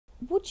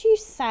would you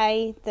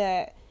say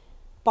that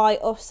by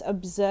us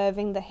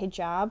observing the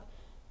hijab,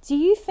 do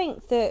you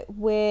think that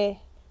we're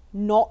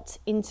not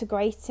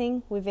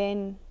integrating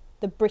within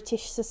the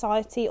British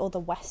society or the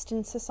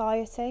Western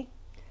society?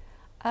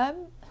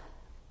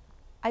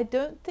 I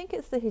don't think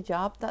it's the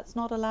hijab that's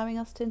not allowing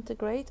us to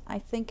integrate. I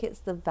think it's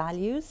the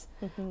values.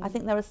 I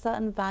think there are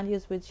certain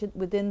values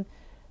within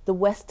the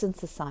Western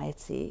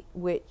society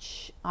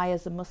which I,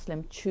 as a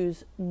Muslim,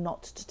 choose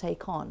not to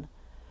take on.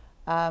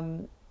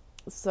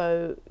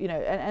 So, you know,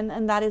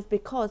 and that is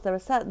because there are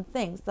certain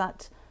things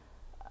that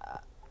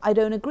I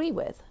don't agree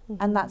with,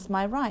 and that's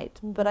my right.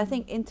 But I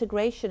think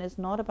integration is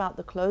not about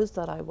the clothes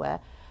that I wear,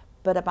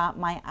 but about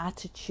my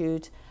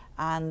attitude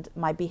and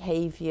my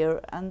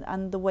behavior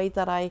and the way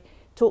that I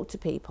talk to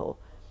people.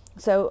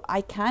 So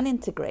I can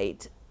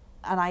integrate,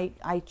 and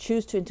I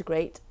choose to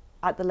integrate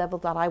at the level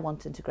that I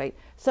want to integrate.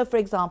 So, for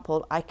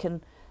example, I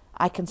can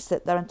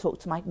sit there and talk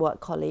to my work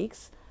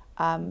colleagues,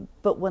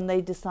 but when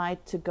they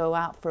decide to go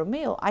out for a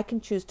meal, I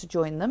can choose to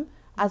join them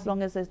as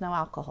long as there's no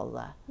alcohol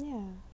there. Yeah.